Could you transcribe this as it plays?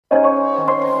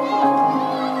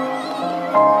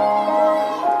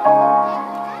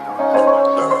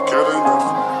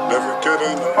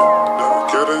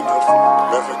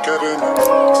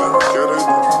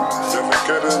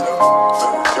Slow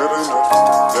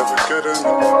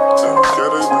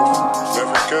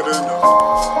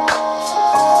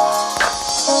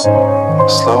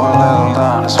a little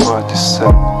down is what you said.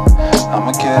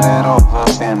 I'ma get it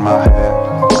over in my head.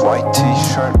 White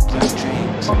t-shirt, blue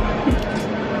jeans.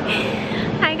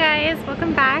 Hi guys,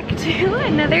 welcome back to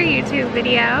another YouTube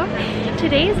video.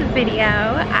 Today's video,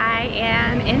 I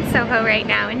am in SoHo right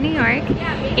now in New York,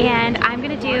 and I'm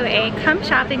gonna do a come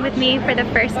shopping with me for the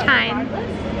first time.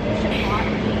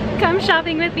 Come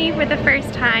shopping with me for the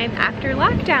first time after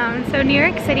lockdown. So New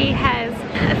York City has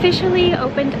officially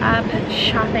opened up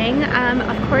shopping.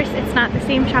 Of course, it's not the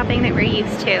same shopping that we're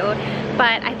used to,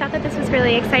 but I thought that this was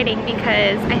really exciting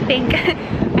because I think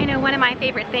I know one of my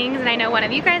favorite things, and I know one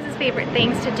of you guys' favorite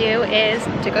things to do is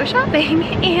to go shopping.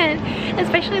 And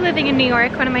especially living in New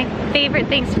York, one of my favorite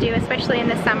things to do, especially in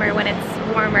the summer when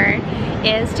it's warmer,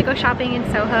 is to go shopping in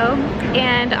SoHo.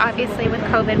 And obviously with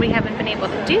COVID, we haven't been able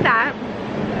to do that.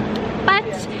 But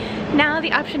now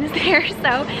the option is there,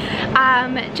 so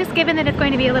just given that it's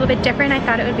going to be a little bit different, I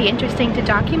thought it would be interesting to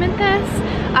document this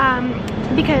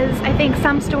because I think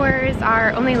some stores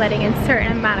are only letting in a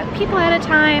certain amount of people at a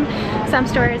time. Some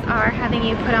stores are having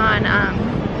you put on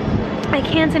like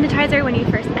hand sanitizer when you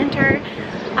first enter.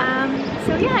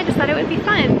 So yeah, I just thought it would be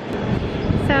fun.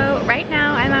 So right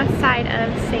now I'm outside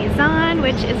of Sézane,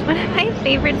 which is one of my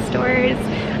favorite stores.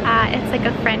 It's like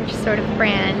a French sort of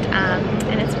brand,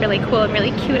 and it's really cool and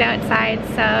really cute outside.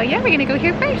 So yeah, we're gonna go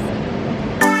here first.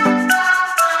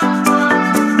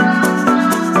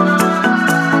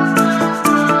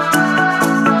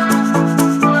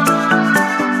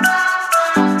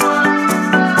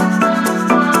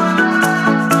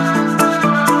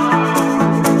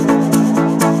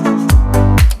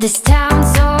 This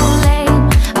town's so lame,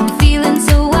 I'm feeling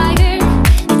so wired.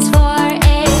 It's 4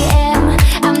 AM,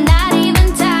 I'm not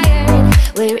even tired.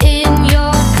 We're in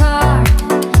your car,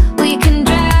 we can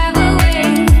drive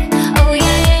away. Oh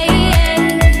yeah,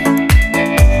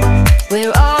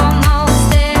 we're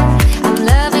almost there. I'm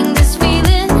loving this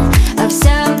feeling of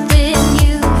something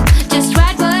new. Just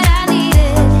right what I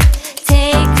needed.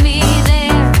 Take me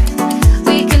there,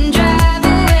 we can drive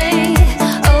away.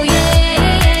 Oh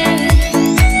yeah.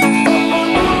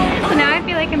 So now I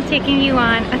feel like I'm taking you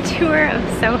on a tour of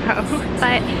SoHo,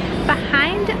 but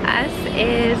behind us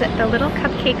is the Little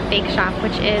Cupcake Bake Shop,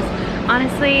 which is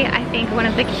honestly, I think, one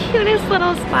of the cutest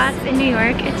little spots in New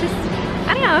York. It's just,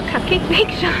 I don't know, a cupcake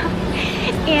bake shop.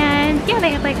 And yeah,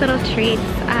 they have like little treats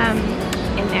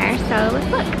in there, so let's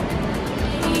look.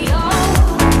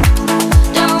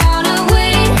 Don't wanna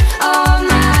wait all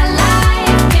my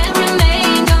life, can't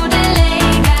remain, no delay,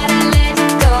 gotta let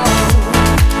go.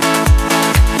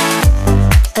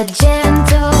 A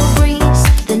gentle breeze,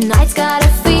 the night's got a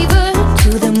fever, to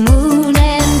the moon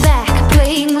and back,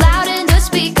 playing loud in the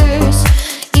speakers.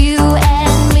 You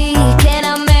and me, can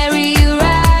I marry you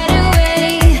right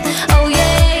away? Oh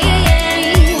yeah.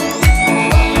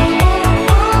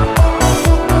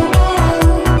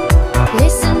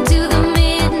 Listen to the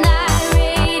midnight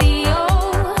radio.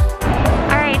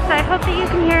 Alright, so I hope that you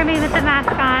can hear me with the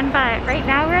mask on, but right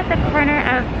now we're at the corner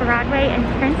of Broadway and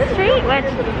Prince Street, which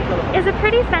is a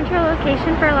pretty central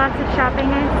location for lots of shopping,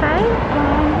 I'd say.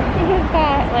 You've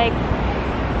got like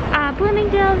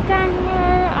Bloomingdale's down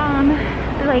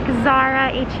here, like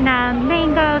ZARA, H&M,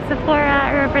 Mango, Sephora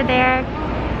are over there.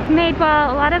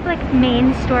 Madewell, a lot of like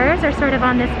main stores are sort of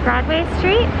on this Broadway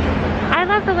street. I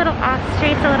love the little off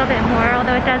streets a little bit more,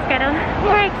 although it does get a little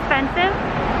more expensive.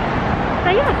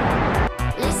 But yeah.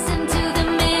 Listen to the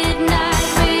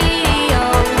midnight radio.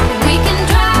 We can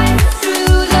drive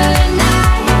through the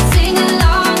night, sing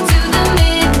along to the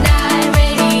midnight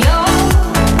radio.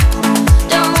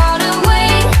 Don't wanna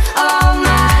wait all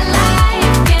my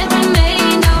life, can't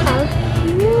remain, no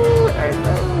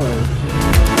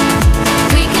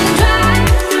We can drive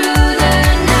through the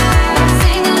night,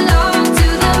 sing along to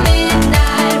the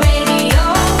midnight radio.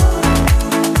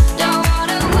 Don't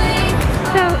wanna wait.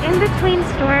 So in between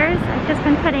stores, I've just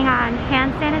been putting on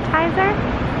hand sanitizer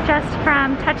just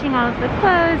from touching all of the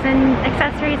clothes and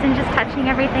accessories and just touching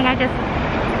everything. I just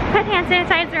put hand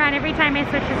sanitizer on every time I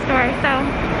switch a store. So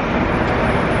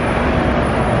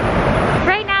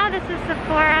right now this is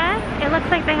Sephora. It looks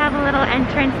like they have a little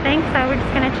entrance thing, so we're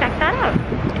just gonna check that out.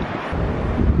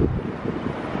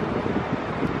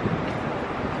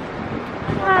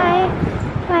 Hi,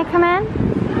 can I come in?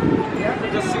 Yeah,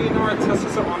 just so you know, our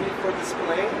testers are only for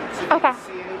display. So if Okay. you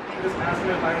see anything, just ask me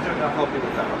if they'll help you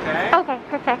with that, okay? Okay,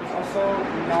 perfect. Also,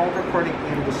 no recording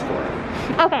in the store.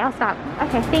 Okay, I'll stop.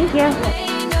 Okay, thank you.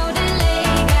 No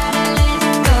delay, gotta let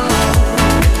go.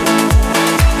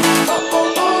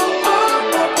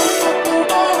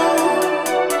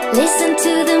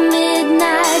 to the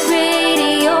midnight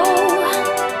radio.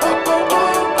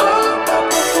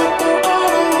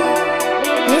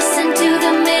 Listen to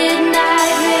the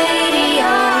midnight radio.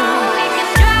 We can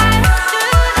drive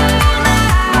through the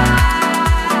night.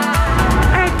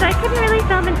 Alright, so I couldn't really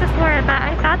film it before, but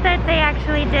I thought that they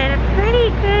actually did a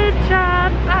pretty good job,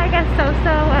 I guess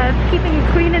so-so, of keeping it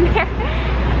clean in there.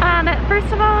 First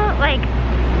of all, like,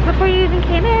 before you even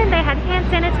came in, they had hand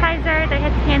sanitizer. They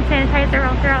had hand sanitizer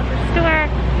all throughout the store.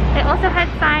 They also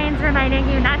had signs reminding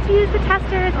you not to use the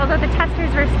testers, although the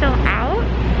testers were still out.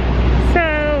 So,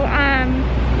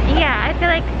 yeah, I feel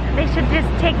like they should just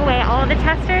take away all the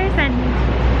testers, and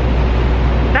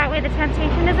that way the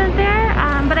temptation isn't there.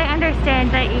 But I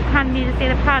understand that you kind of need to see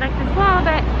the product as well,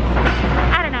 but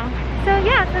I don't know. So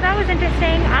yeah, so that was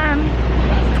interesting.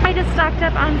 I just stocked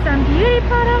up on some beauty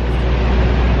products.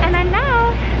 And then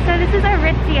now, so this is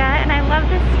Aritzia, and I love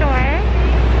this store.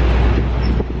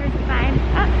 There's the sign.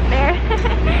 Oh, there.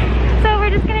 So we're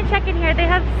just gonna check in here. They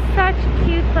have such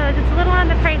cute clothes. It's a little on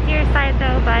the pricier side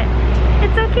though, but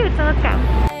it's so cute, so let's go.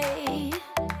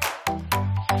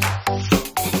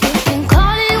 You can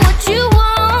call it what you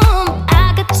want.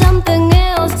 I got something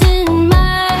else in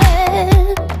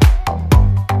mind.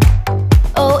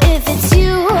 Oh, if it's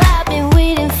you I've been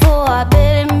waiting for, I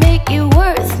better make you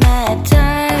worth my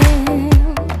time.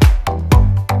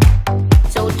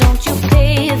 So don't you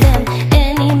pay them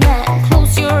any mind.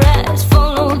 Close your eyes,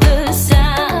 follow the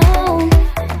sound.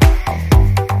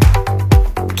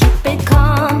 Keep it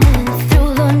coming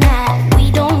through the night.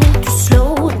 We don't need to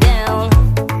slow down.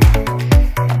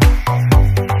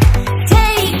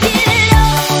 Take it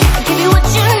all, I'll give you what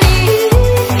you need.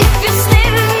 If you stay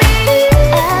with me,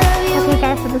 Okay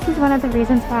guys, so this is one of the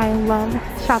reasons why I love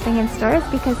shopping in stores,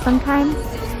 because sometimes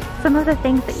some of the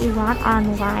things that you want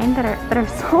online that are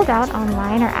sold out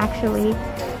online are actually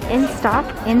in stock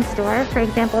in store. For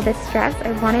example, this dress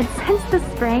I wanted since the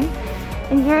spring,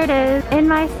 and here it is in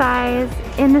my size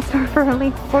in the store for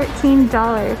only $14.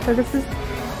 So this is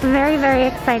very, very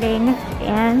exciting,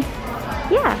 and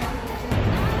yeah.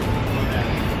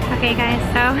 Okay guys,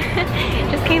 so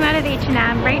just came out of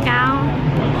H&M. Right now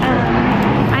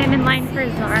I'm in line for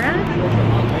ZARA.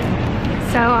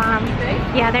 So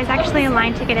yeah, there's actually a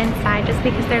line to get inside just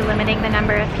because they're limiting the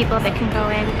number of people that can go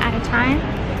in at a time.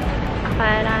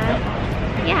 But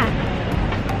yeah.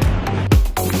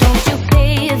 don't you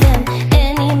pay them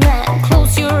any mind.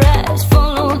 Close your eyes,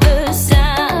 follow the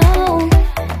sound.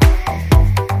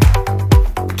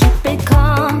 Keep it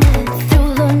coming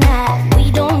through the night.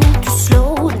 We don't need to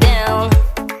slow down.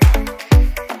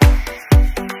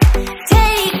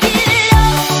 Take it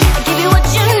all, I'll give you what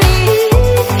you need.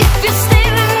 If you stay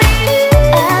with me,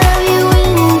 I love you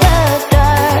in the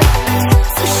dark.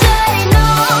 So shine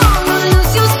on, don't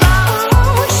lose your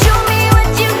spark. Show me what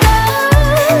you got.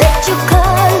 Let your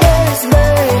colors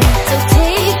burn. So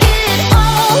take it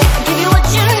all, I'll give you what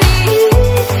you need.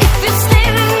 If you stay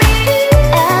with me,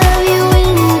 I love you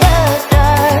in the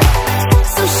dark.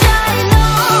 So shine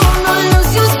on, don't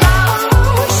lose your spark.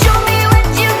 Show me what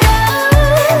you got.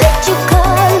 Let your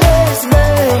colors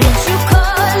burn. Let your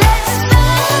colors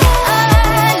burn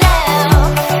now.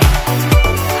 Let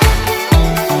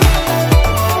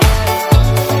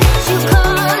your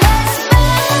colors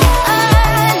burn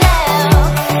now.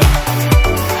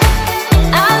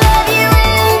 I love you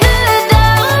in the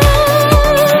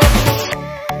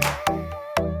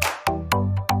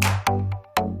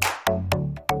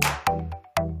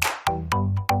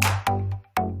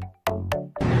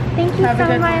Thank you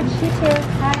so much. You too.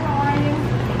 Hi, how are you?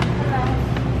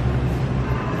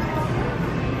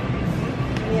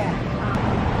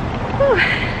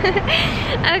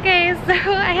 Okay, so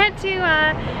I had to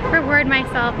reward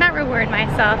myself, not reward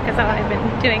myself because all I've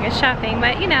been doing is shopping,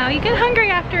 but you know, you get hungry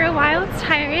after a while, it's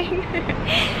tiring.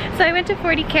 So I went to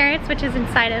 40 Carats, which is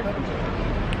inside of,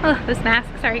 oh, this mask,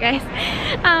 sorry guys,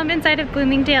 inside of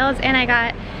Bloomingdale's, and I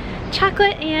got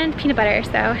chocolate and peanut butter,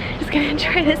 so I'm just gonna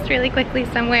try this really quickly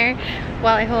somewhere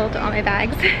while I hold all my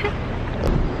bags.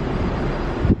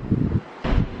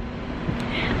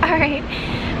 Alright,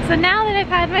 so now that I've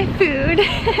had my food,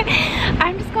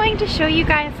 I'm just going to show you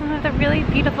guys some of the really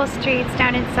beautiful streets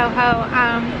down in SoHo.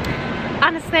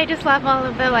 Honestly, I just love all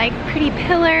of the like pretty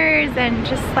pillars and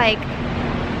just like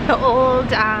the old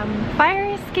fire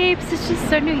escapes. It's just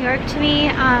so New York to me,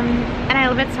 and I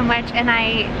love it so much. And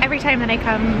every time that I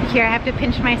come here, I have to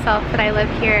pinch myself that I live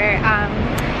here,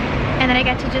 and then I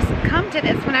get to just come to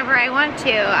this whenever I want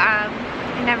to. I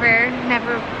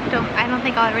don't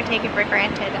think I'll ever take it for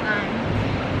granted.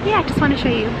 Yeah, I just want to show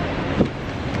you.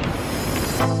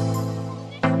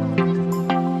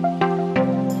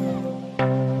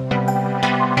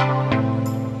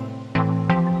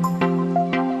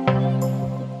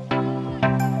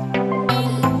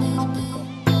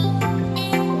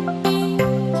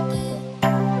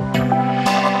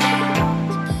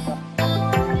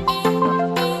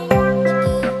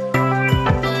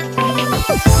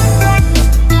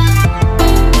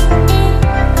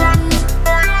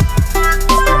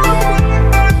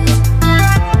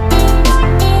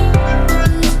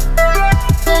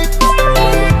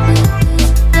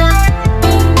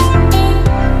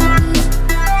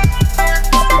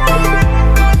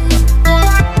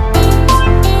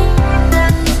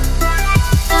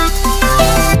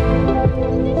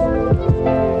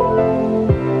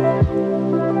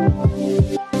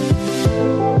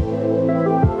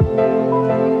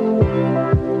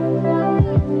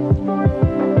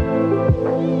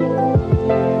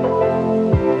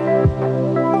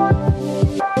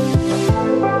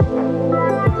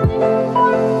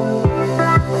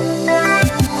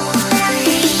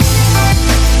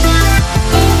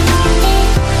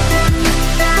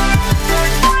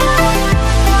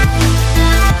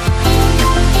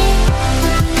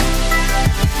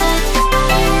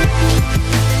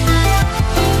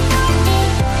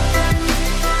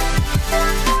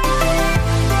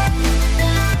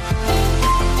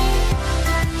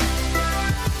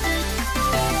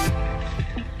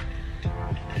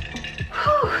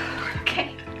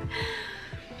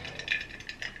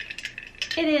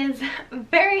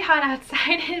 hot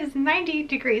outside. It is 90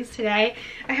 degrees today.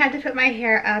 I had to put my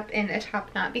hair up in a top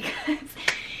knot because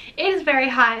it is very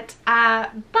hot,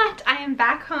 but I am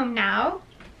back home now.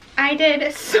 I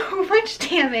did so much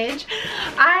damage.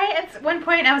 At one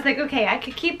point I was like, okay, I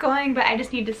could keep going, but I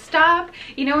just need to stop.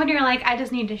 You know when you're like, I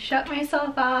just need to shut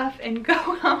myself off and go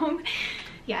home?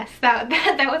 Yes, that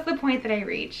was the point that I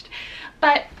reached.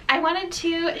 But I wanted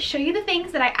to show you the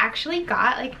things that I actually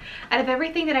got. Like, out of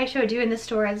everything that I showed you in the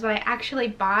store is what I actually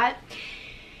bought.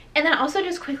 And then also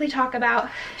just quickly talk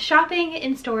about shopping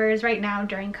in stores right now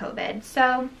during COVID.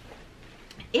 So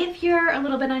if you're a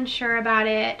little bit unsure about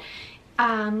it,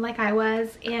 like I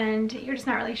was, and you're just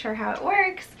not really sure how it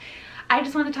works, I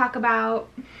just want to talk about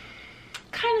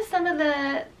kind of some of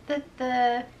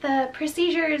the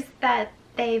procedures that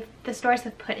the stores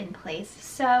have put in place.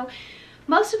 So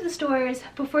most of the stores,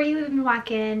 before you even walk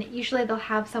in, usually they'll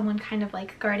have someone kind of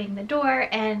like guarding the door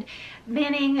and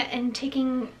manning and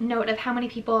taking note of how many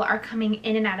people are coming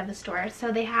in and out of the store.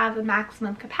 So they have a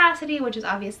maximum capacity, which is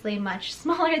obviously much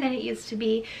smaller than it used to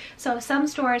be. So some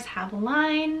stores have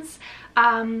lines.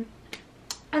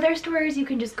 Other stores you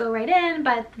can just go right in,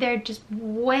 but they're just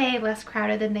way less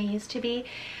crowded than they used to be.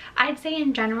 I'd say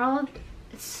in general,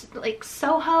 like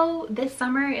SoHo this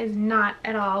summer is not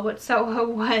at all what SoHo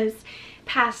was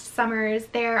past summers.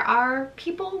 There are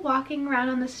people walking around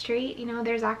on the street, you know,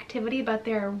 there's activity, but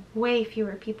there are way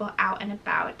fewer people out and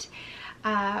about,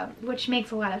 which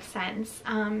makes a lot of sense.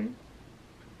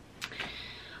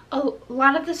 A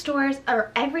lot of the stores,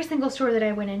 or every single store that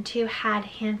I went into, had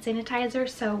hand sanitizer.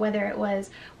 So whether it was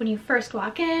when you first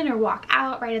walk in or walk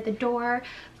out right at the door,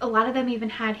 a lot of them even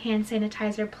had hand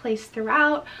sanitizer placed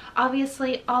throughout.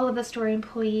 Obviously, all of the store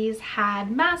employees had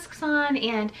masks on,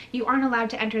 and you aren't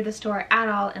allowed to enter the store at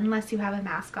all unless you have a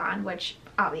mask on, which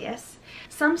obvious.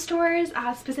 Some stores,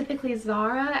 specifically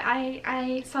ZARA,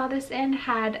 I saw this in,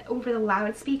 had over the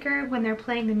loudspeaker when they're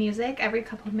playing the music every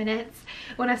couple of minutes.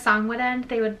 When a song would end,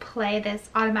 they would play this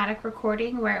automatic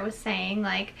recording where it was saying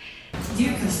like,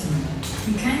 "Dear customer,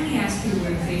 we kindly ask you to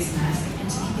wear a face mask and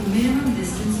to keep a minimum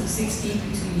distance of 6 feet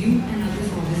between you and others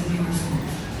while visiting our store.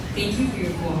 Thank you for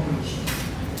your cooperation."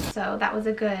 So that was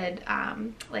a good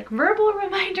like verbal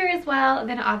reminder as well. And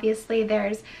then obviously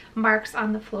there's marks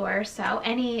on the floor, so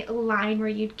any line where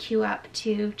you'd queue up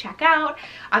to check out,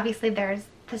 obviously there's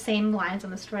the same lines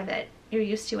on the store that you're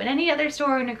used to in any other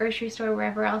store, in a grocery store,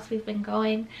 wherever else we've been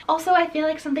going. Also, I feel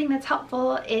like something that's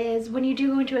helpful is when you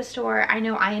do go into a store, I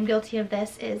know I am guilty of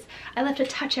this, is I love to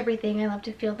touch everything. I love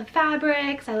to feel the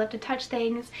fabrics, I love to touch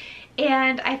things,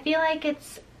 and I feel like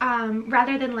it's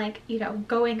rather than like, you know,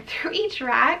 going through each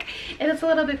rack, it's a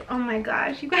little bit, oh my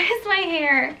gosh, you guys, my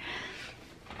hair.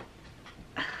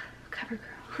 Cover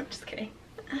girl, I'm just kidding.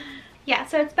 Yeah,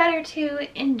 so it's better to,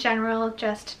 in general,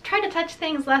 just try to touch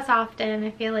things less often.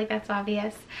 I feel like that's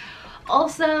obvious.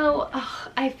 Also,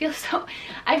 I feel so,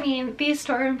 I mean, these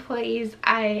store employees,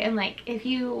 I am like, if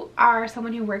you are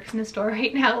someone who works in a store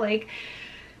right now, like,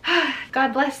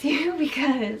 God bless you,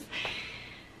 because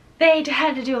they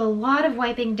had to do a lot of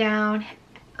wiping down.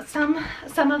 Some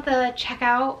of the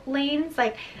checkout lanes,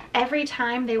 like every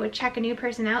time they would check a new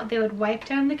person out, they would wipe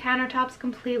down the countertops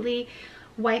completely,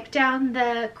 wipe down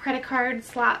the credit card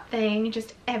slot thing,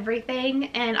 just everything.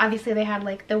 And obviously they had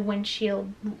like the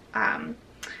windshield,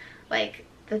 like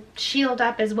the shield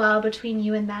up as well between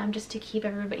you and them, just to keep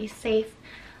everybody safe.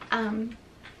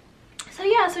 So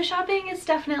yeah, so shopping is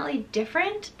definitely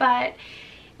different, but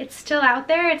it's still out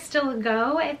there, it's still a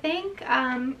go, I think.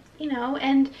 You know,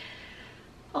 and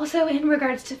also in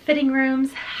regards to fitting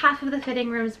rooms, half of the fitting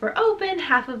rooms were open,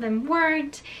 half of them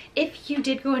weren't. If you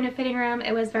did go in a fitting room,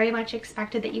 it was very much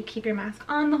expected that you keep your mask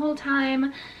on the whole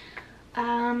time.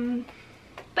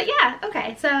 But yeah,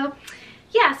 okay, so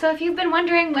yeah, so if you've been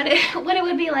wondering what it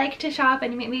would be like to shop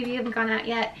and maybe you haven't gone out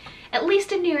yet, at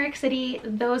least in New York City,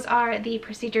 those are the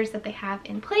procedures that they have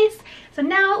in place. So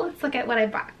now let's look at what I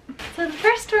bought. So the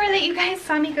first store that you guys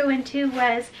saw me go into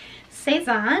was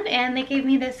Sézane, and they gave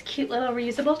me this cute little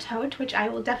reusable tote, which I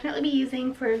will definitely be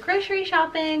using for grocery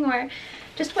shopping or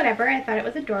just whatever. I thought it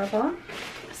was adorable.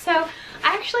 So I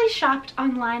actually shopped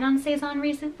online on Sézane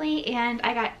recently, and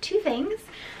I got two things.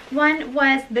 One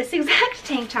was this exact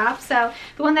tank top. So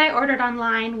the one that I ordered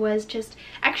online was just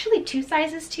actually 2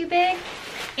 sizes too big,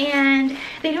 and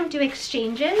they don't do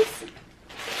exchanges.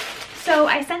 So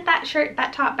I sent that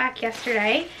top back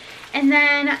yesterday, and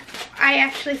then I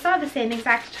actually saw the same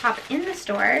exact top in the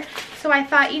store. So I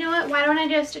thought, you know what, why don't I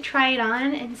just try it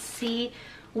on and see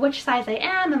which size I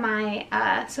am.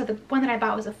 So the one that I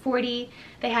bought was a 40.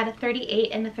 They had a 38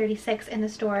 and a 36 in the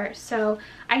store. So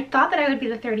I thought that I would be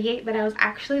the 38, but I was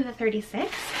actually the 36.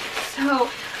 So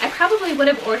I probably would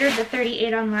have ordered the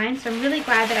 38 online, so I'm really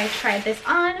glad that I tried this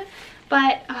on,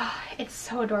 but oh, it's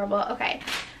so adorable. Okay,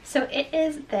 so it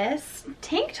is this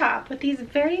tank top with these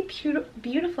very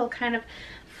beautiful kind of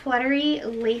fluttery,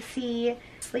 lacy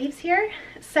sleeves here.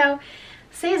 So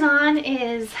Sézane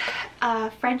is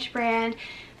a French brand.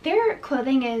 Their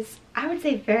clothing is, I would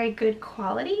say, very good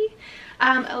quality,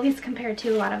 at least compared to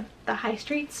a lot of the high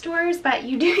street stores, but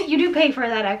you do pay for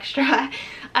that extra.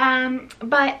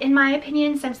 But in my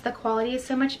opinion, since the quality is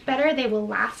so much better, they will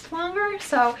last longer,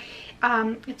 so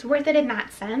it's worth it in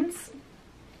that sense.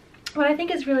 What I think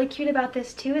is really cute about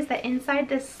this too is that inside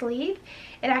this sleeve,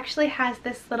 it actually has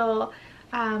this little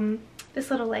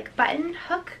like button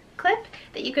hook clip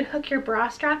that you could hook your bra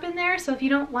strap in there, so if you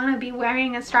don't want to be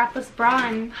wearing a strapless bra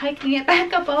and hiking it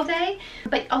back up all day,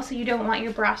 but also you don't want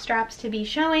your bra straps to be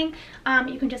showing,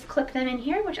 you can just clip them in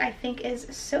here, which I think is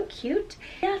so cute.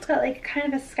 Yeah, it's got like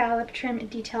kind of a scallop trim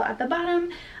detail at the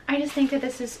bottom. I just think that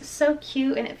this is so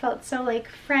cute, and it felt so like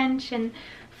French and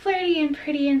flirty and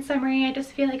pretty and summery. I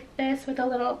just feel like this with a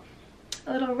little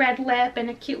red lip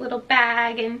and a cute little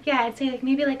bag, and yeah, I'd say like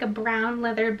maybe like a brown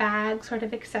leather bag sort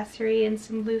of accessory and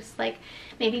some loose like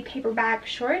maybe paper bag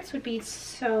shorts would be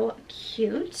so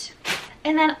cute.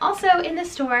 And then also in the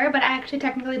store, but I actually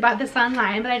technically bought this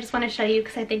online, but I just want to show you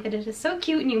because I think that it is so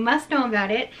cute and you must know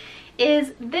about it,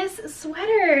 is this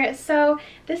sweater. So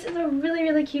this is a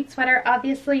really cute sweater.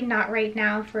 Obviously not right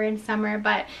now for in summer,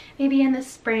 but maybe in the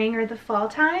spring or the fall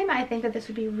time, I think that this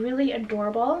would be really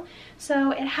adorable.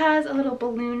 So it has a little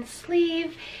balloon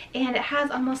sleeve, and it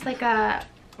has almost like a,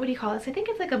 what do you call this? I think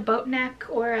it's like a boat neck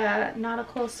or a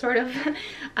nautical sort of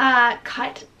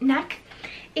cut neck.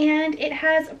 And it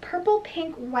has purple,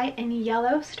 pink, white, and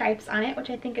yellow stripes on it, which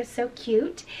I think is so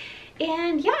cute.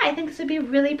 And yeah, I think this would be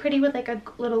really pretty with like a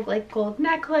little like gold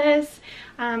necklace,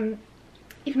 even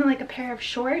like a pair of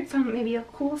shorts on maybe a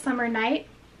cool summer night.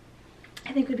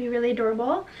 I think would be really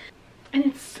adorable. And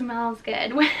it smells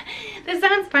good. This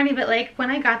sounds funny, but like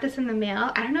when I got this in the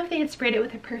mail, I don't know if they had sprayed it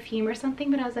with a perfume or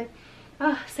something, but I was like,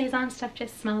 oh, Sézane stuff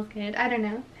just smells good. I don't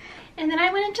know. And then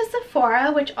I went into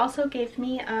Sephora, which also gave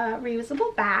me a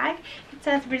reusable bag. It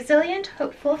says resilient,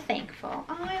 hopeful, thankful.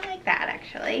 Oh, I like that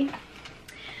actually.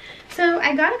 So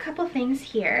I got a couple things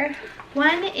here.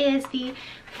 One is the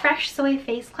Fresh Soy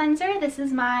Face Cleanser. This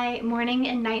is my morning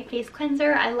and night face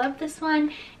cleanser. I love this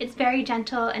one. It's very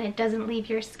gentle and it doesn't leave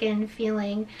your skin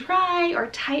feeling dry or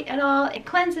tight at all. It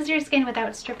cleanses your skin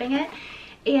without stripping it.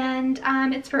 And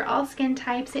it's for all skin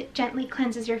types. It gently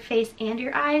cleanses your face and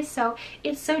your eyes, so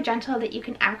it's so gentle that you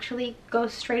can actually go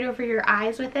straight over your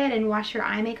eyes with it and wash your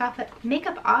eye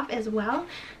makeup off as well.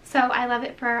 So I love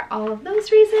it for all of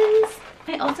those reasons.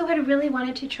 I also had really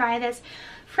wanted to try this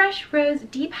Fresh Rose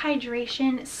Deep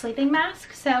Hydration Sleeping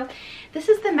Mask. So this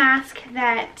is the mask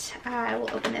that I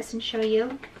will open this and show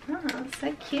you. Oh, it's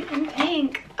so cute and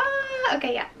pink. Ah,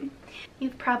 okay, yeah.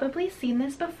 You've probably seen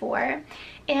this before,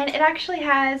 and it actually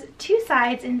has two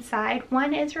sides inside.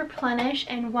 One is replenish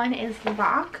and one is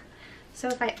lock. So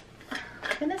if I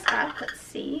open this up, let's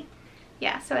see.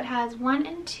 Yeah, so it has 1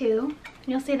 and 2. And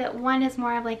you'll see that one is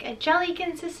more of like a jelly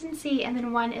consistency, and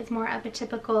then one is more of a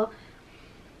typical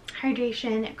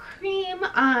hydration cream.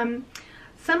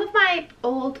 Some of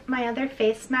my other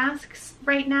face masks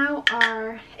right now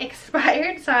are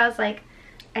expired, so I was like,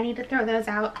 I need to throw those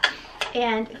out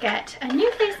and get a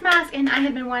new face mask, and I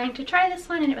had been wanting to try this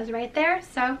one and it was right there,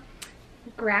 so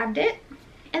grabbed it.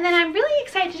 And then I'm really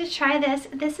excited to try this.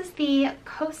 This is the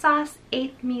Kosas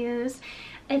 8th Muse.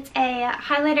 It's a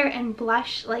highlighter and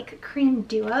blush like cream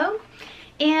duo.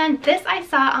 And this I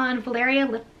saw on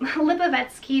Valeria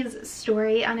Lipovetsky's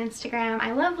story on Instagram.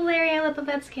 I love Valeria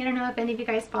Lipovetsky. I don't know if any of you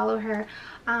guys follow her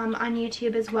on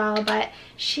YouTube as well, but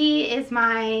she is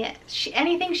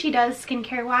anything she does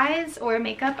skincare wise or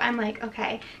makeup, I'm like,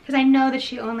 okay, because I know that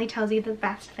she only tells you the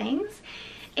best things.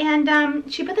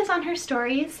 And she put this on her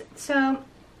stories. So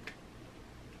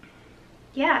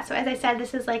yeah, so as I said,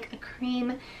 this is like a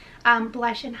cream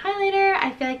blush and highlighter.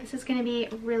 I feel like this is going to be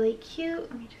really cute.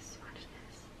 Let me just swatch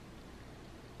this.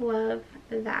 Love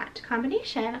that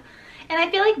combination. And I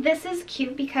feel like this is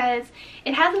cute because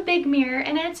it has a big mirror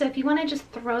in it, so if you want to just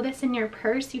throw this in your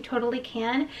purse, you totally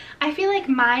can. I feel like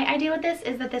my idea with this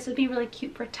is that this would be really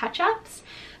cute for touch-ups.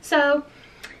 So,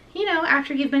 you know,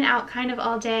 after you've been out kind of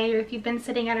all day, or if you've been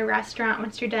sitting at a restaurant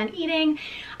once you're done eating,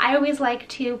 I always like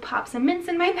to pop some mints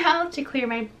in my mouth to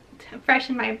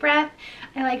freshen my breath.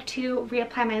 I like to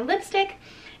reapply my lipstick.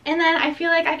 And then I feel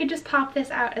like I could just pop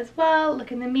this out as well,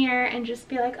 look in the mirror, and just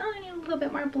be like, oh, I need a little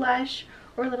bit more blush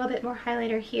or a little bit more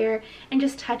highlighter here, and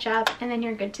just touch up, and then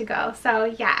you're good to go. So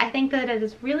yeah, I think that it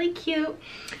is really cute.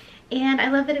 and I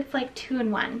love that it's like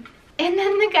 2-in-1. And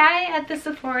then the guy at the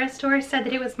Sephora store said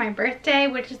that it was my birthday,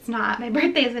 which it's not. My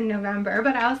birthday is in November,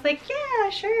 but I was like, yeah,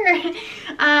 sure.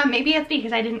 Maybe it's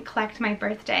because I didn't collect my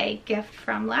birthday gift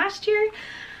from last year.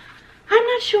 I'm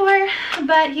not sure,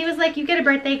 but he was like, you get a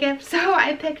birthday gift. So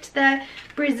I picked the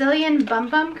Brazilian Bum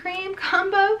Bum Cream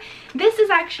combo. This is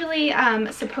actually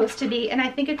supposed to be, and I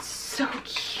think it's so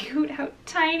cute how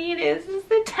tiny it is. This is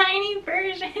the tiny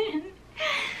version.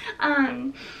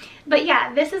 But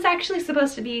yeah, this is actually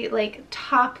supposed to be like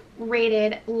top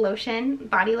rated lotion,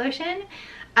 body lotion.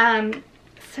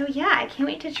 So yeah, I can't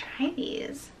wait to try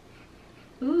these.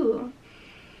 Ooh.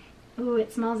 Ooh,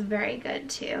 it smells very good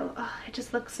too. Oh, it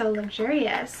just looks so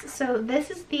luxurious. So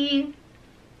this is the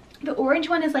orange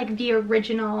one is like the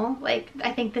original, like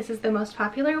I think this is the most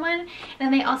popular one. And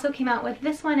then they also came out with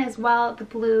this one as well, the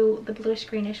bluish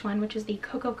greenish one, which is the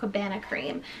Coco Cabana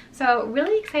cream. So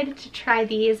really excited to try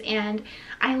these, and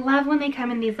I love when they come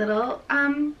in these little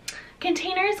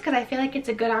containers because I feel like it's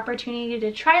a good opportunity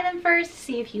to try them first,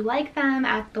 see if you like them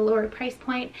at the lower price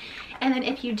point. And then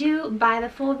if you do buy the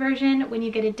full version, when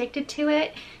you get addicted to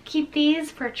it, keep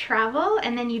these for travel,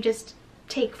 and then you just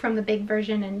take from the big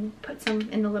version and put some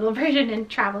in the little version and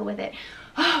travel with it.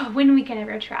 Oh, when we can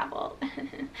ever travel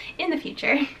in the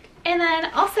future. And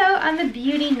then also on the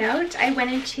beauty note, I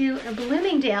went into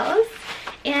Bloomingdale's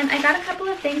and I got a couple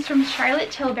of things from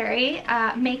Charlotte Tilbury,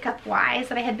 makeup wise,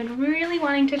 that I had been really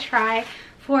wanting to try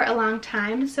for a long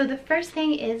time. So the first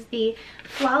thing is the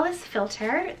Flawless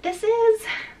Filter. This is,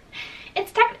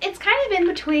 it's kind of in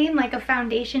between like a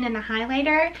foundation and a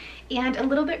highlighter, and a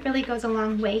little bit really goes a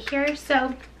long way here.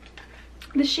 So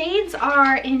the shades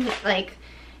are in like,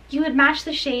 you would match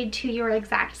the shade to your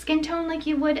exact skin tone like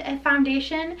you would a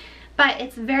foundation, but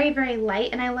it's very, very light.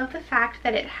 And I love the fact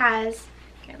that it has,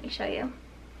 here, let me show you.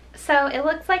 So it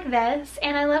looks like this,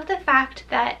 and I love the fact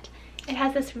that it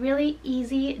has this really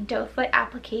easy doe foot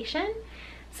application.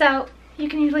 So you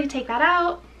can usually take that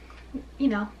out, you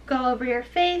know, go over your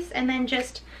face, and then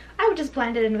just, I would just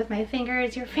blend it in with my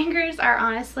fingers. Your fingers are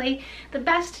honestly the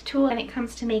best tool when it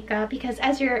comes to makeup, because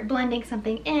as you're blending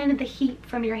something in, the heat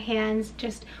from your hands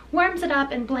just warms it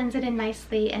up and blends it in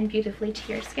nicely and beautifully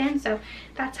to your skin. So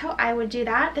that's how I would do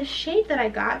that. The shade that I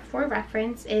got for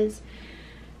reference is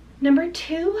number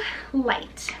 2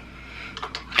 Light.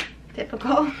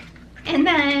 Typical. And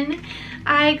then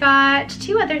I got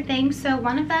 2 other things. So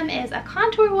one of them is a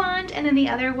contour wand, and then the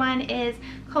other one is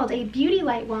called a beauty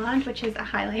light wand, which is a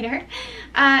highlighter.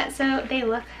 So they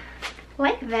look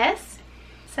like this.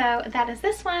 So that is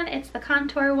this one. It's the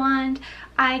contour wand.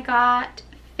 I got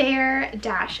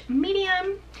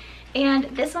fair-medium, and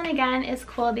this one again is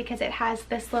cool because it has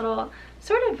this little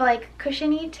sort of like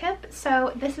cushiony tip.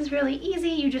 So this is really easy.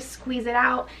 You just squeeze it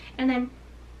out and then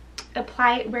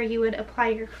apply it where you would apply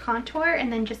your contour,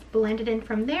 and then just blend it in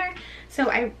from there. So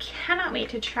I cannot wait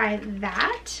to try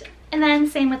that. And then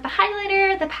same with the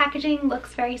highlighter. The packaging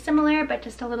looks very similar, but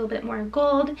just a little bit more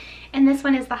gold. And this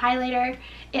one is the highlighter.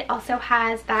 It also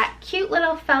has that cute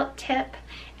little felt tip,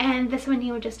 and this one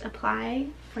you would just apply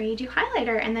where you do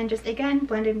highlighter, and then just again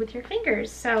blend it with your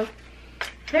fingers. So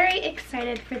very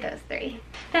excited for those 3.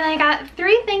 Then I got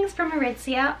 3 things from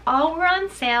Aritzia. All were on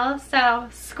sale, so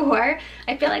score.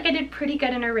 I feel like I did pretty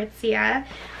good in Aritzia.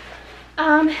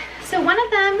 So one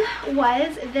of them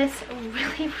was this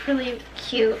really, really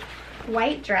cute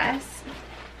white dress.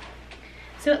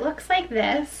 So it looks like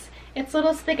this. It's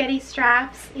little spaghetti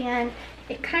straps, and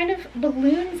it kind of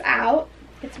balloons out.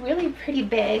 It's really pretty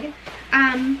big.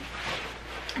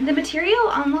 The material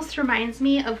almost reminds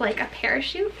me of like a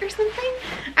parachute or something.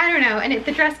 I don't know, and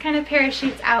the dress kind of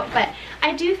parachutes out, but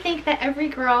I do think that every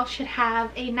girl should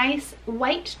have a nice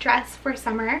white dress for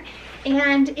summer.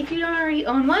 And if you don't already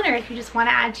own one, or if you just want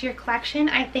to add to your collection,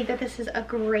 I think that this is a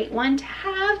great one to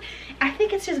have. I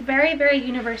think it's just very, very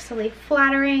universally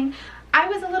flattering. I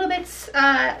was a little bit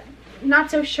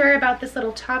not so sure about this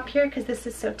little top here because this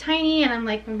is so tiny, and I'm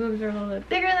like, my boobs are a little bit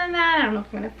bigger than that. I don't know if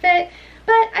I'm gonna fit,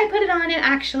 but I put it on and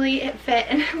actually it fit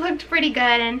and it looked pretty good.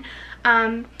 And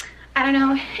I don't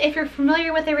know if you're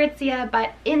familiar with Aritzia,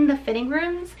 but in the fitting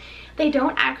rooms, they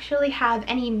don't actually have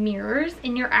any mirrors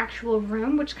in your actual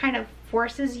room, which kind of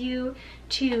forces you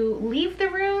to leave the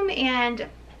room and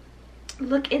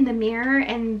look in the mirror,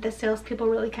 and the salespeople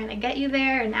really kind of get you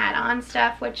there and add on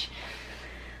stuff, which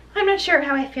I'm not sure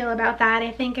how I feel about that.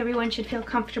 I think everyone should feel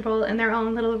comfortable in their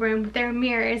own little room with their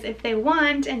mirrors if they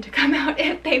want, and to come out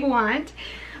if they want.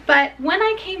 But when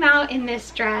I came out in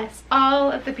this dress, all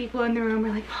of the people in the room were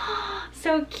like, oh,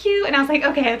 so cute. And I was like,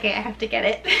 okay, I have to get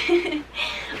it.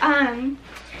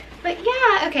 But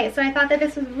yeah, okay, so I thought that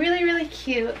this was really, really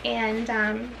cute.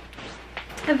 And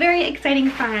a very exciting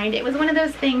find. It was one of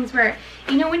those things where,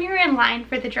 you know, when you're in line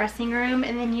for the dressing room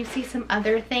and then you see some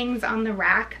other things on the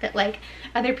rack that like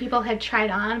other people had tried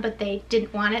on but they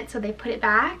didn't want it, so they put it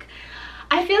back.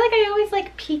 I feel like I always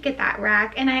like peek at that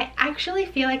rack, and I actually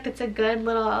feel like that's a good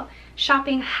little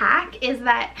shopping hack, is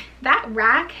that that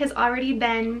rack has already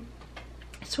been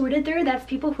sorted through. That's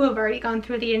people who have already gone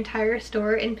through the entire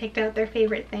store and picked out their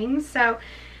favorite things. So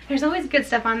there's always good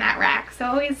stuff on that rack,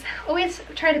 so always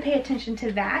try to pay attention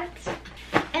to that.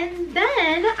 And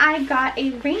then I got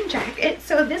a rain jacket.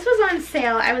 So this was on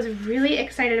sale. I was really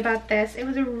excited about this. It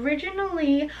was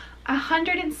originally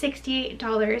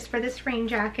 $168 for this rain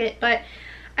jacket, but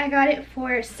I got it for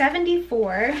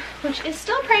 $74, which is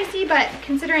still pricey, but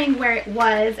considering where it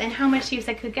was and how much use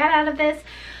I could get out of this,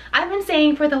 I've been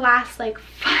saying for the last like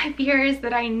 5 years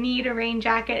that I need a rain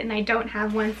jacket and I don't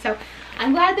have one. So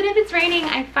I'm glad that if it's raining,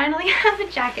 I finally have a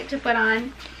jacket to put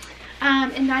on.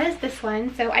 And that is this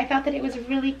one. So I thought that it was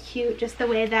really cute, just the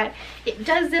way that it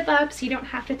does zip up so you don't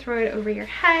have to throw it over your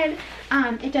head.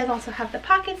 It does also have the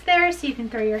pockets there so you can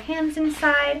throw your hands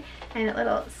inside, and it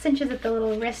little cinches at the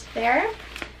little wrist there.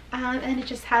 And it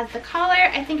just has the collar.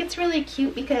 I think it's really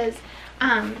cute because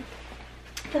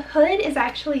the hood is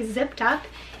actually zipped up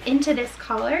into this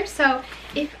collar. So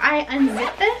if I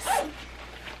unzip this,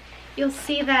 you'll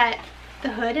see that the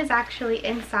hood is actually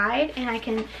inside, and I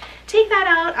can take that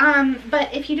out.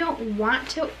 But if you don't want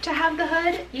to have the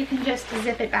hood, you can just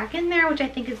zip it back in there, which I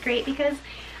think is great because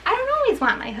I don't always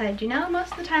want my hood, you know?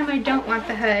 Most of the time I don't want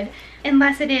the hood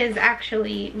unless it is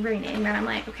actually raining. Then I'm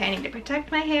like, okay, I need to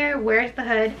protect my hair. Where's the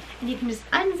hood? And you can just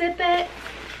unzip it.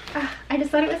 I just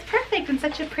thought it was perfect and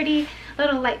such a pretty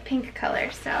little light pink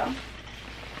color. So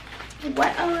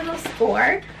what a little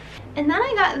score. And then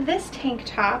I got this tank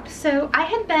top. So I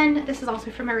had been, this is also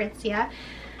from Aritzia,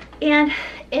 and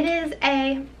it is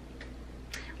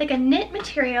like a knit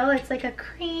material. It's like a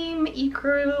cream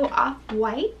ecru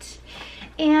off-white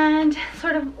and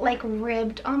sort of like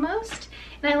ribbed almost.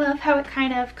 And I love how it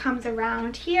kind of comes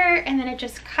around here and then it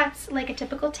just cuts like a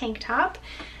typical tank top.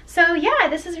 So yeah,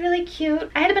 this is really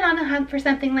cute. I had been on the hunt for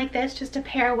something like this just to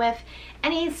pair with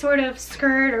any sort of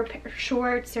skirt or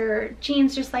shorts or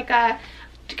jeans, just like a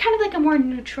kind of like a more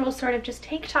neutral sort of just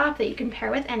tank top that you can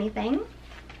pair with anything.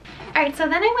 Alright, so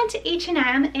then I went to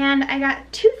H&M and I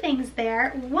got two things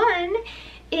there. One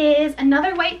is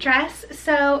another white dress.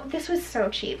 So this was so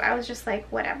cheap. I was just like,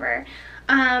 whatever.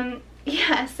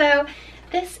 Yeah, so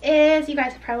this is, you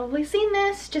guys have probably seen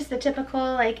this, just the typical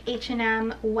like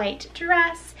H&M white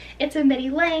dress. It's a midi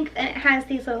length and it has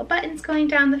these little buttons going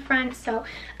down the front. So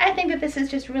I think that this is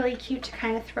just really cute to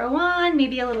kind of throw on,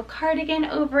 maybe a little cardigan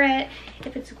over it.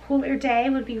 If it's a cooler day,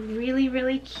 it would be really,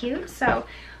 really cute. So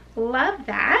love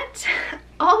that.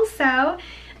 Also,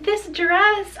 this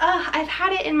dress, I've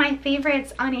had it in my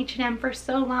favorites on H&M for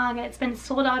so long and it's been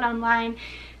sold out online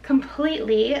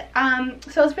completely.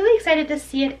 So I was really excited to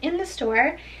see it in the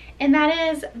store, and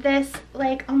that is this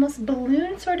like almost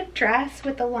balloon sort of dress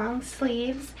with the long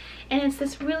sleeves, and it's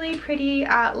this really pretty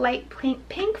light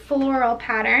pink floral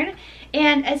pattern.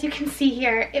 And as you can see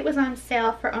here, it was on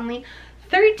sale for only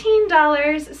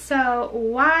 $13, so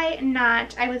why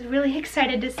not? I was really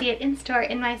excited to see it in store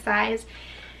in my size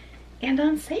and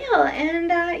on sale. And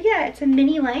yeah, it's a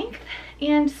mini length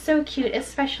and so cute,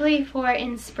 especially for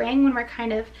in spring when we're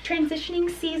kind of transitioning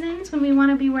seasons, when we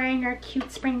want to be wearing our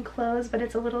cute spring clothes, but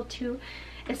it's a little too,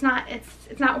 it's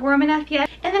not warm enough yet.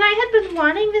 And then I had been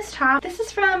wanting this top. This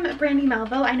is from Brandy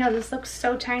Melville. I know this looks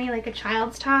so tiny, like a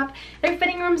child's top. Their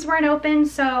fitting rooms weren't open,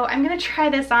 so I'm gonna try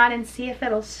this on and see if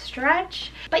it'll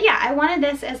stretch. But yeah, I wanted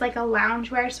this as like a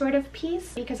loungewear sort of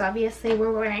piece because obviously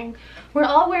we're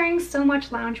all wearing so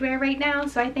much loungewear right now.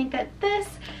 So I think that this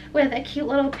with a cute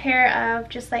little pair of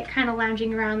just like kind of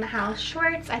lounging around the house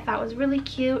shorts, I thought was really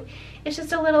cute. It's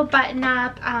just a little button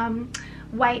up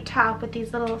white top with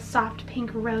these little soft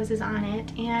pink roses on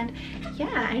it, and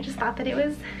yeah, I just thought that it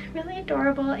was really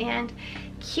adorable and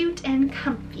cute and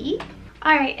comfy.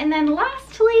 Alright, and then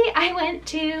lastly I went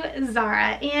to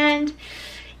ZARA, and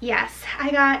yes,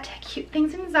 I got cute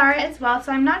things in ZARA as well,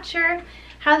 so I'm not sure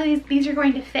how these are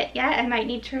going to fit yet. I might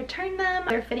need to return them.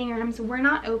 Their fitting rooms were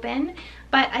not open,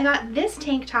 but I got this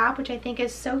tank top, which I think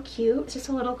is so cute. It's just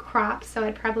a little crop, so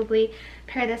I'd probably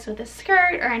pair this with a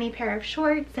skirt or any pair of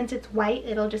shorts. Since it's white,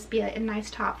 it'll just be a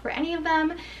nice top for any of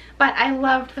them. But I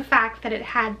loved the fact that it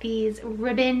had these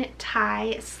ribbon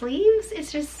tie sleeves.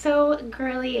 It's just so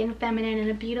girly and feminine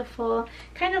and a beautiful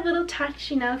kind of little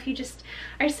touch, you know, if you just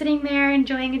are sitting there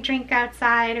enjoying a drink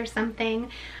outside or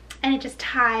something. And it just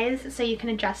ties so you can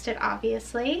adjust it,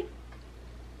 obviously.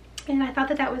 and I thought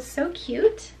that that was so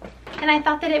cute. And I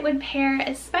thought that it would pair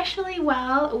especially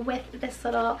well with this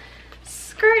little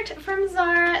skirt from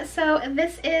Zara. So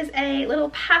this is a little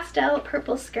pastel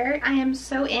purple skirt. I am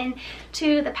so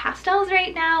into the pastels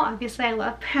right now. Obviously I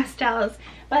love pastels,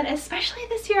 but especially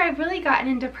this year I've really gotten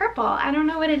into purple. I don't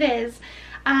know what it is.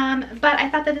 But I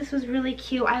thought that this was really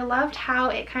cute. I loved how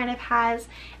it kind of has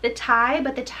the tie,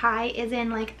 but the tie is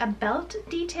in like a belt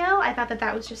detail. I thought that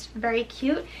that was just very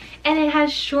cute, and it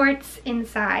has shorts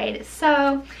inside.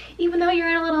 So even though you're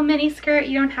in a little mini skirt,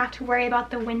 you don't have to worry about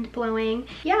the wind blowing.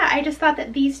 Yeah, I just thought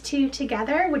that these two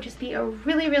together would just be a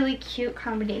really, really cute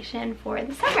combination for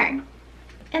the summer.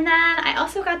 And then I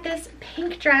also got this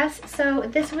pink dress. So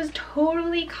this was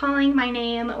totally calling my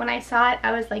name. When I saw it,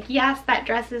 I was like, yes, that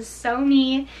dress is so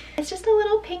me. It's just a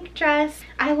little pink dress.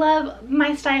 I love,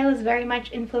 my style is very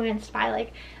much influenced by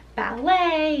like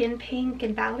ballet and pink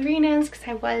and ballerinas, because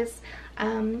I was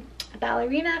a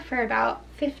ballerina for about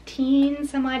 15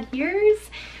 some odd years.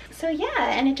 So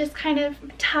yeah, and it just kind of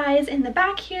ties in the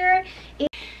back here.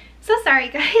 So sorry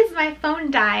guys, my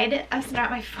phone died. It's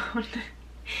not my phone.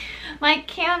 My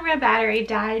camera battery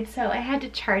died, so I had to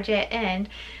charge it, and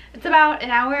it's about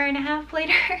an hour and a half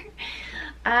later.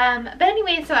 But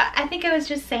anyway, so I think I was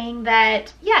just saying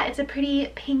that, yeah, it's a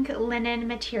pretty pink linen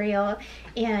material,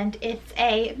 and it's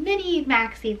a mini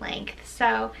maxi length,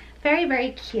 so very,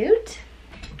 very cute.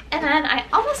 And then I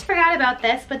almost forgot about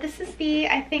this, but this is the,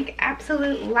 I think,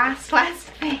 absolute last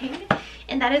thing,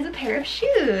 and that is a pair of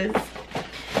shoes.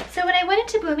 So when I went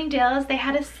into Bloomingdale's, they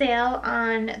had a sale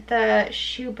on the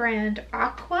shoe brand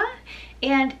Aqua,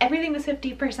 and everything was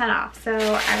 50% off. So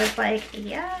I was like,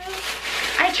 yes.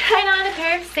 I tried on a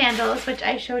pair of sandals, which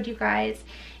I showed you guys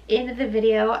in the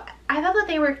video. I thought that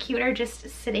they were cuter just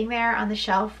sitting there on the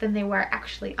shelf than they were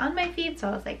actually on my feet. So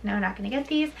I was like, no, not gonna get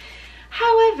these.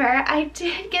 However, I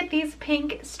did get these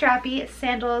pink strappy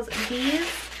sandals. These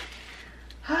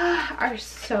are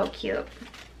so cute.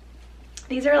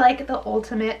 These are like the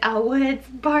ultimate Elwood's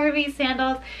Barbie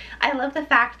sandals. I love the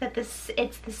fact that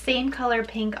it's the same color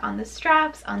pink on the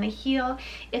straps, on the heel.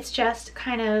 It's just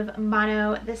kind of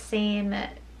mono, the same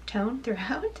tone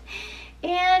throughout.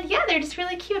 And yeah, they're just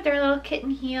really cute. They're a little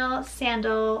kitten heel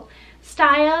sandal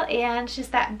style, and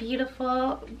just that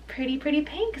beautiful, pretty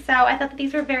pink. So I thought that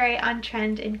these were very on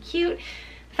trend and cute.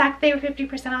 The fact they were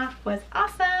 50% off was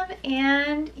awesome,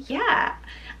 and yeah.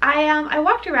 I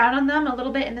walked around on them a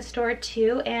little bit in the store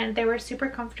too, and they were super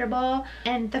comfortable,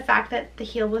 and the fact that the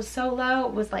heel was so low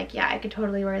was like, yeah, I could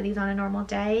totally wear these on a normal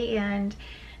day and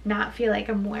not feel like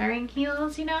I'm wearing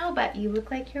heels, you know, but you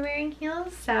look like you're wearing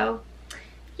heels. So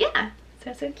yeah,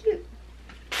 so cute.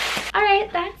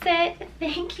 Alright, that's it.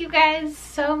 Thank you guys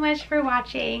so much for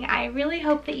watching. I really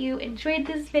hope that you enjoyed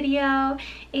this video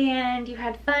and you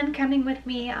had fun coming with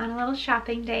me on a little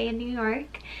shopping day in New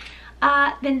York.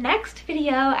 The next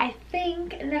video, I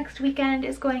think next weekend,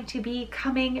 is going to be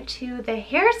coming to the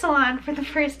hair salon for the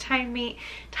first time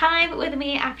with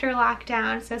me after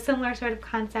lockdown. So similar sort of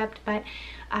concept, but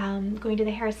going to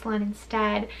the hair salon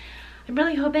instead. I'm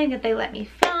really hoping that they let me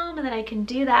film and that I can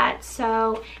do that.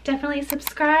 So definitely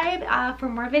subscribe for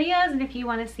more videos, and if you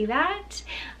want to see that,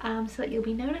 so that you'll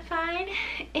be notified.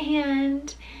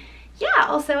 And yeah,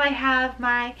 also I have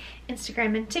my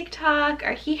Instagram and TikTok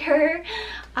are here.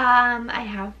 I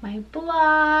have my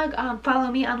blog.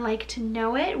 Follow me on Like to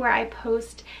Know It, where I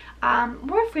post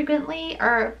more frequently,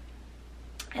 or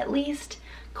at least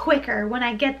quicker when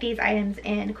I get these items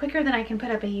in, quicker than I can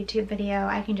put up a YouTube video.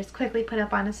 I can just quickly put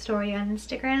up on a story on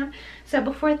Instagram. So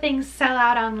before things sell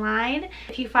out online,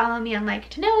 if you follow me on Like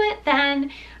to Know It,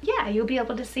 then yeah, you'll be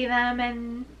able to see them,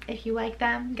 and if you like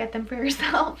them, get them for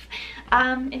yourself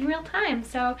in real time.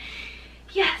 So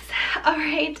yes,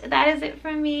 alright, that is it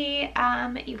from me.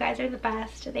 You guys are the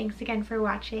best. Thanks again for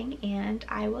watching, and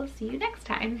I will see you next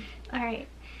time. Alright,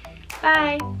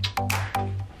 bye.